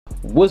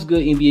What's good,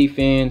 NBA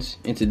fans?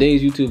 In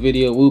today's YouTube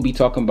video, we'll be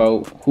talking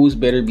about who's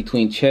better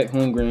between Chet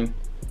Holmgren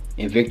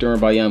and Victor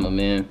Wembanyama,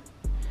 man.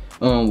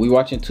 We're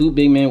watching two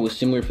big men with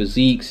similar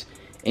physiques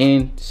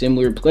and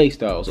similar play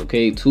styles,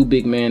 okay? Two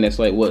big men that's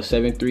like, what,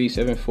 7'3",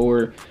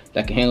 7'4",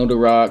 that can handle the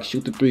rock,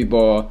 shoot the three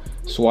ball,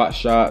 swat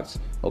shots,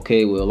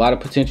 okay, with a lot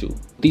of potential.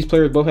 These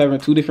players both having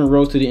two different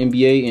roles to the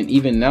NBA, and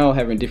even now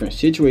having different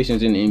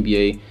situations in the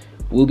NBA.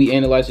 We'll be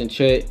analyzing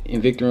Chet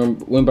and Victor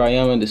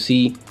Wembanyama to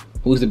see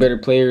who's the better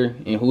player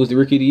and who's the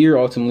Rookie of the Year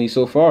ultimately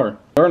so far.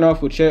 Starting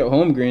off with Chet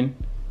Holmgren,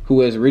 who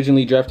was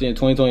originally drafted in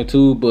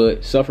 2022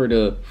 but suffered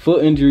a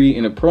foot injury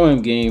in a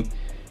pro-am game,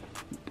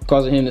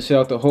 causing him to sit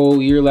out the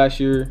whole year last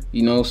year,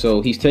 you know,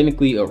 so he's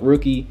technically a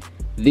rookie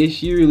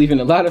this year,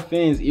 leaving a lot of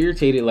fans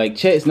irritated. Like,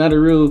 Chet's not a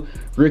real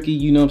rookie,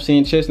 you know what I'm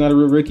saying? Chet's not a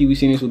real rookie. We've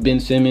seen this with Ben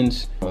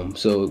Simmons.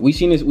 So we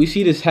see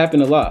this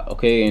happen a lot,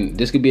 okay? And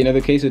this could be another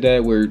case of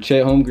that where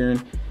Chet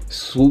Holmgren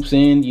swoops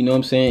in, you know what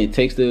I'm saying? It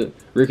takes the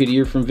Rookie of the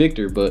Year from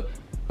Victor, but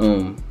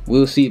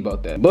we'll see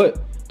about that.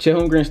 But Chet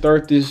Holmgren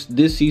started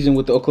this season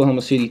with the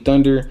Oklahoma City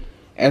Thunder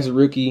as a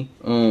rookie.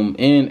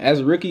 And as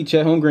a rookie,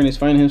 Chet Holmgren is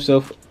finding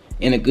himself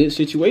in a good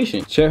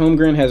situation. Chet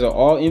Holmgren has an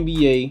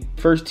all-NBA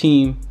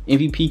first-team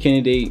MVP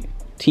candidate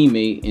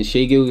teammate in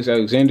Shai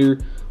Gilgeous-Alexander,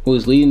 who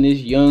is leading this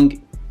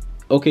young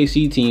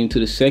OKC team to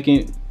the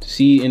second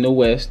seed in the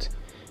West.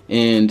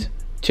 And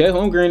Chet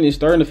Holmgren is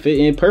starting to fit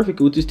in perfect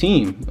with this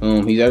team.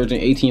 He's averaging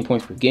 18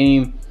 points per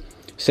game,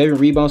 7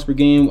 rebounds per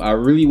game. I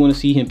really want to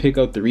see him pick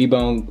up the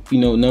rebound,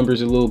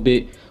 numbers a little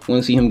bit.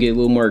 Want to see him get a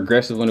little more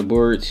aggressive on the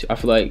boards. I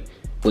feel like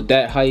with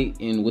that height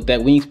and with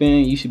that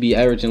wingspan, you should be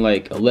averaging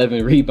like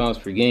 11 rebounds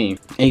per game.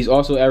 And he's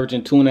also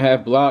averaging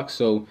 2.5 blocks.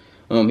 So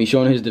he's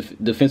showing his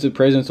defensive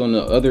presence on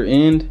the other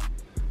end,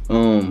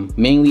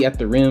 mainly at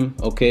the rim.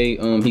 Okay,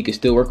 he can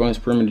still work on his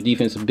perimeter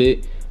defense a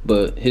bit,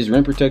 but his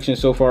rim protection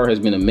so far has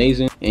been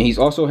amazing. And he's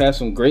also had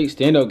some great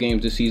standout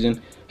games this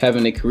season,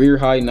 having a career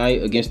high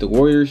night against the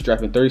Warriors,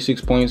 dropping 36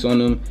 points on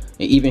them,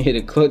 and even hit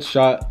a clutch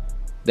shot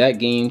that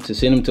game to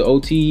send them to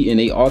OT, and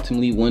they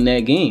ultimately won that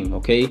game.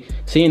 Okay,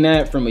 seeing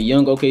that from a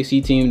young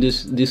OKC team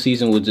this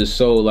season was just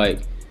so, like,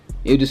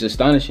 it was just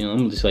astonishing.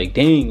 I'm just like,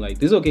 dang, like,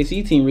 this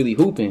OKC team really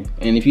hooping.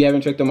 And if you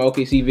haven't checked out my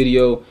OKC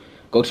video,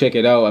 go check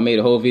it out. I made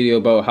a whole video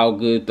about how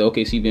good the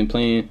OKC been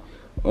playing.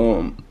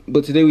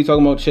 But today we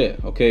talking about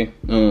Chet, okay?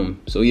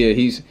 So yeah,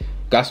 he's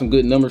got some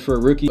good numbers for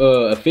a rookie.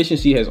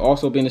 Efficiency has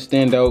also been a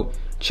standout.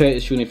 Chet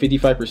is shooting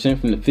 55%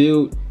 from the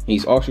field.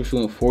 He's also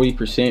shooting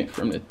 40%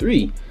 from the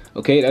three.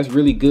 Okay, that's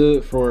really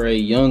good for a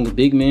young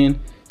big man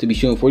to be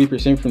shooting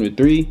 40% from the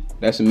three.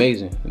 That's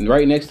amazing. And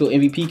right next to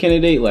an MVP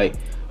candidate, like,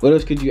 what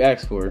else could you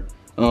ask for?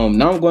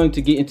 Now I'm going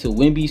to get into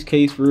Wemby's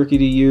case for Rookie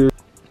of the Year.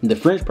 The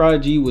French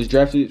prodigy was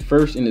drafted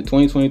first in the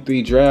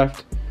 2023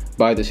 draft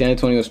by the San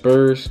Antonio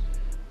Spurs,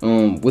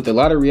 with a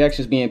lot of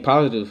reactions being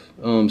positive,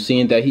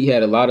 seeing that he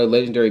had a lot of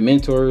legendary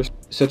mentors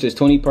such as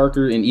Tony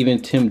Parker and even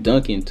Tim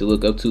Duncan to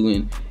look up to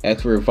and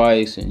ask for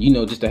advice, and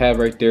just to have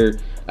right there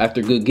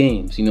after good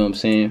games, you know what I'm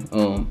saying?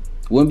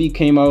 Wemby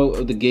came out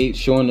of the gate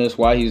showing us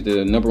why he's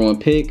the #1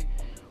 pick.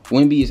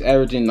 Wemby is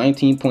averaging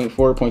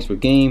 19.4 points per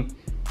game,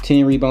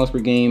 10 rebounds per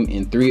game,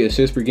 and 3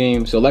 assists per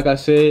game. So like I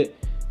said,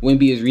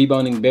 Wemby is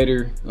rebounding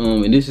better,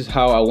 and this is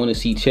how I want to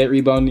see Chet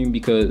rebounding,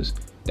 because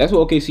that's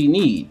what OKC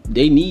need.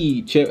 They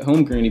need Chet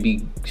Holmgren to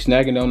be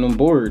snagging down them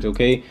boards,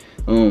 okay?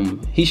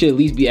 He should at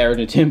least be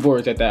averaging 10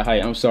 boards at that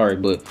height. I'm sorry,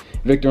 but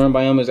Victor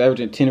Wembanyama is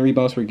averaging 10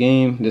 rebounds per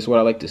game. That's what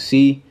I like to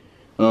see.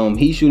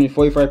 He's shooting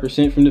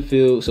 45% from the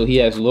field, so he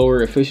has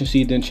lower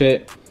efficiency than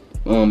Chet.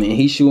 And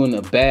he's shooting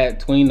a bad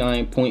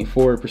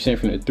 29.4%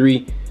 from the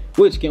three,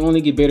 which can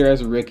only get better as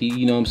a rookie,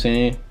 you know what I'm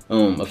saying?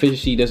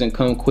 Efficiency doesn't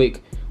come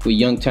quick with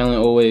young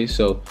talent always,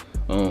 so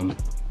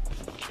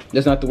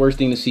that's not the worst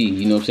thing to see,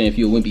 you know what I'm saying, if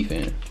you're a Wemby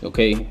fan,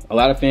 okay? A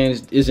lot of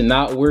fans isn't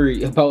not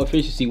worried about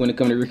efficiency when it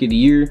comes to Rookie of the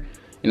Year,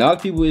 and a lot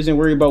of people isn't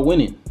worried about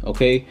winning,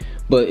 okay?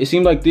 But it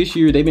seems like this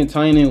year they've been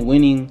tying in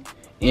winning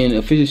and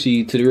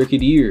efficiency to the Rookie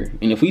of the Year.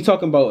 And if we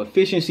talking about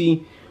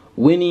efficiency,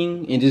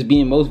 winning, and just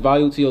being most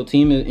valuable to your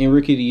team in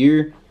Rookie of the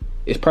Year,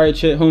 it's probably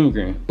Chet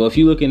Holmgren. But if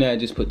you're looking at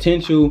just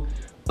potential,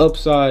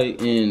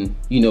 upside, and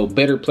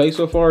better play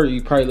so far,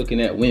 you're probably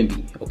looking at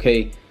Wemby,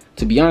 okay?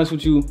 To be honest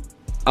with you,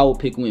 I would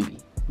pick Wemby.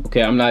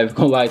 Okay, I'm not even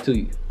gonna lie to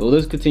you. But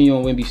let's continue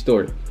on Wemby's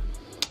story.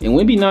 And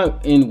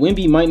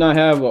Wemby might not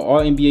have an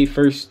All-NBA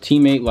first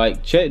teammate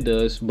like Chet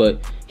does, but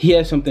he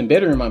has something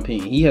better in my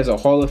opinion. He has a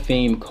Hall of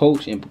Fame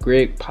coach in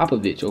Greg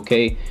Popovich,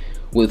 okay?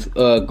 With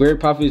Greg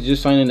Popovich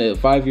just signing a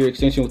 5-year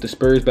extension with the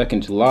Spurs back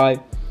in July,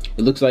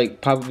 it looks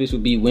like Popovich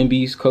would be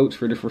Wemby's coach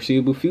for the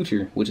foreseeable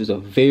future, which is a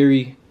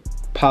very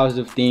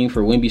positive thing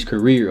for Wemby's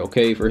career,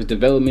 okay? For his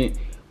development,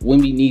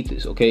 Wemby needs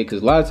this, okay?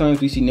 Because a lot of times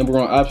we see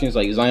 #1 options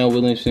like Zion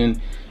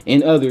Williamson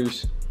and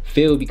others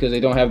fail because they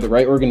don't have the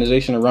right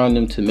organization around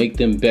them to make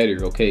them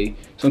better, okay?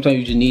 Sometimes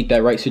you just need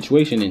that right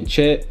situation, and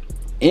Chet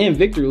and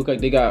Victor look like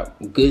they got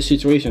good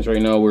situations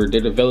right now where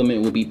their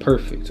development will be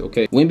perfect,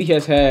 okay? Wemby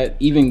has had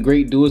even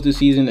great duels this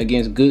season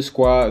against good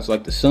squads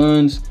like the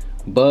Suns,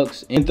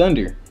 Bucks, and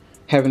Thunder.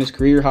 having his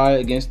career high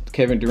against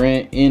Kevin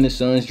Durant, and the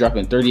Suns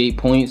dropping 38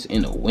 points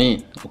in a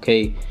win,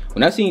 okay?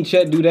 When I seen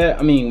Chet do that,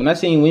 when I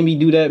seen Wemby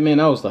do that, man,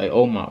 I was like,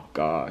 oh my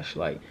gosh.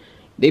 Like,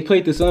 they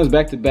played the Suns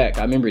back-to-back.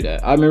 I remember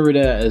that. I remember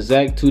that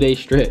exact 2-day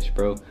stretch,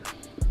 bro.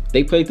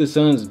 They played the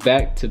Suns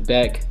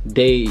back-to-back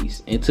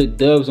days and took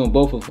dubs on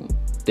both of them.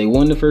 They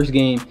won the first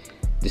game.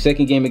 The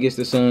second game against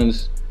the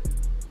Suns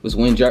was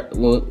when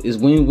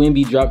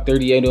Wemby dropped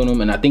 38 on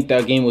them, and I think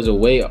that game was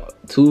away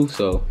too.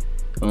 So,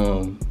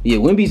 yeah,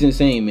 Wemby's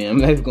insane, man. I'm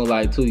not even gonna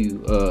lie to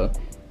you.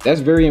 That's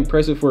very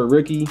impressive for a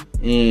rookie.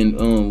 And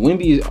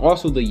Wemby is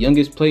also the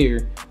youngest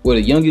player, or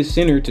the youngest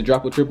center to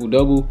drop a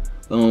triple-double.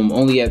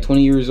 Only at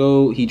 20 years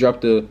old, he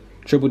dropped a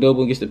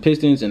triple-double against the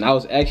Pistons, and I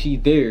was actually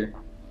there.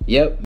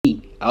 Yep,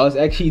 me. I was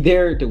actually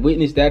there to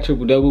witness that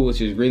triple-double,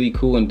 which is really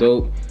cool and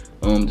dope.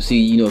 To see,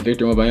 you know,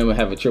 Victor Wembanyama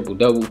have a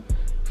triple-double,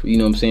 you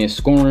know what I'm saying,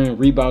 scoring,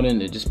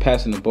 rebounding, and just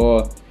passing the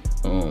ball.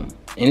 And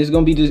it's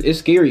gonna be it's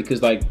scary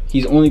because, like,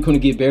 he's only gonna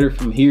get better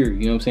from here.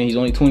 You know what I'm saying? He's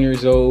only 20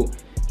 years old.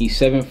 He's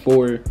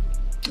 7'4",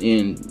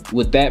 and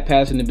with that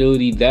passing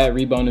ability, that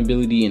rebounding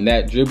ability, and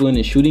that dribbling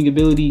and shooting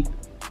ability,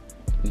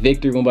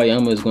 Victor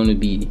Wembanyama is going to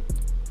be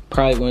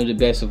probably one of the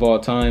best of all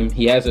time.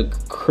 He has a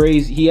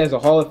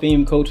Hall of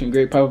Fame coach in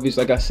Greg Popovich,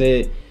 like I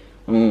said.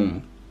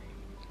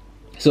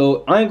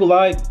 So I ain't gonna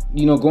lie,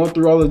 you know, going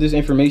through all of this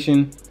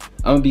information,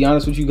 I'm gonna be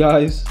honest with you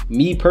guys.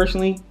 Me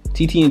personally,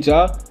 TT and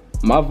Ja,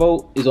 my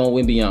vote is on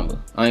Wembanyama.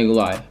 I ain't gonna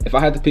lie. If I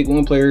had to pick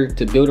one player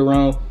to build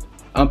around,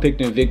 I'm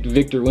picking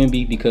Victor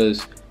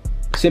Wemby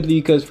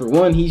simply because for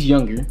one, he's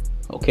younger,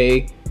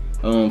 okay?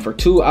 For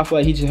two, I feel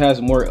like he just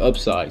has more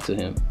upside to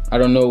him. I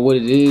don't know what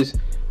it is,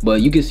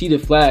 but you can see the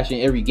flash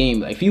in every game.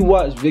 Like, if you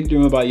watch Victor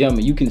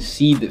Wembanyama, you can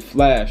see the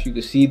flash. You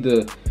can see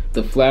the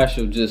flash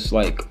of just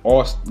like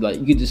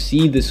you can just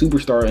see the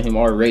superstar in him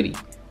already.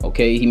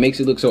 Okay, he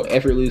makes it look so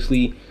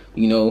effortlessly.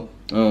 You know,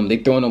 they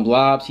throwing him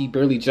lobs. He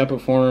barely jumping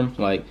for him.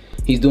 Like,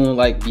 he's doing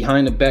like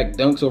behind the back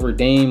dunks over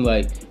Dame.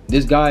 Like,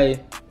 this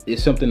guy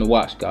is something to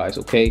watch, guys.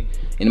 Okay,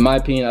 and in my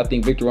opinion, I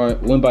think Victor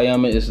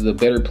Wembanyama is the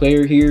better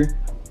player here.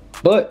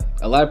 But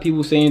a lot of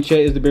people saying Chet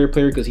is the better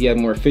player because he has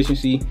more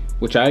efficiency,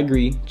 which I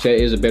agree. Chet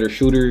is a better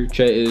shooter.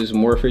 Chet is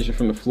more efficient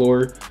from the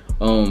floor.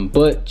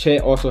 But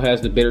Chet also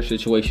has the better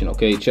situation,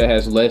 okay? Chet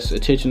has less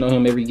attention on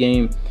him every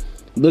game.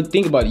 Look,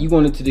 think about it. You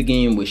going into the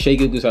game with Shai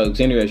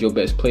Gilgeous-Alexander as your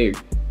best player.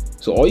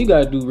 So all you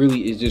got to do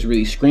really is just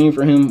really screen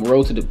for him,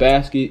 roll to the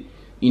basket,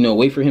 you know,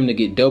 wait for him to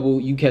get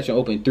double. You catching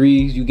open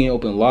threes, you getting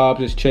open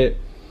lobs as Chet.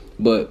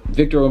 But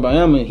Victor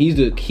Wembanyama, he's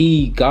the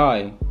key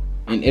guy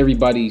in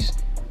everybody's,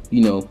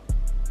 you know,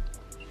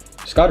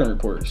 scouting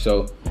report.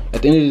 So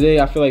at the end of the day,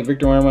 I feel like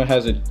Victor Wembanyama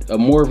has a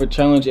more of a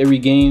challenge every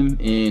game,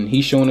 and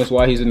he's showing us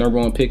why he's the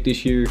 #1 pick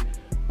this year.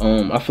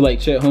 I feel like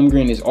Chet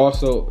Holmgren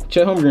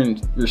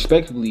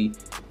respectively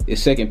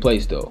is second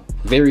place though,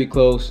 very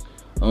close.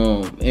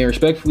 And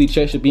respectfully,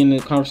 Chet should be in the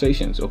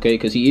conversations, okay,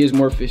 because he is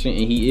more efficient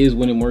and he is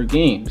winning more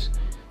games.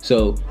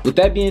 So with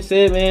that being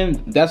said,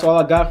 man, that's all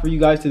I got for you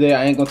guys today.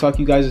 I ain't gonna talk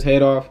you guys'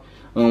 head off.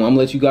 I'm gonna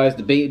let you guys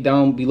debate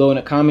down below in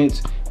the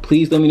comments.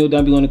 Please let me know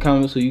down below in the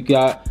comments who you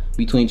got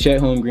between Chet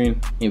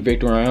Holmgren and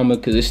Victor Wembanyama,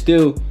 because it's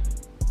still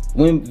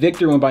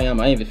Victor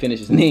Wembanyama. I didn't even finish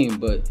his name,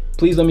 but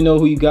please let me know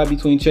who you got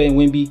between Chet and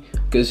Wemby,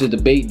 because it's a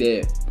debate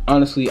that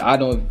honestly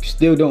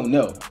still don't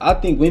know. I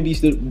think Wemby's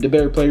still the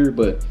better player,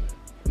 but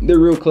they're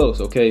real close,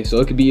 okay?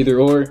 So it could be either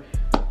or.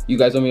 You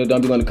guys let me know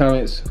down below in the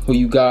comments who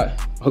you got.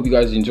 Hope you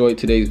guys enjoyed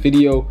today's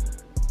video.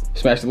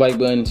 Smash the like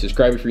button,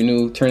 subscribe if you're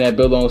new, turn that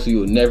bell on so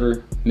you'll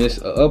never miss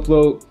an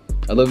upload.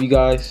 I love you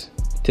guys.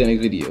 Till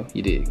next video,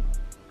 you dig.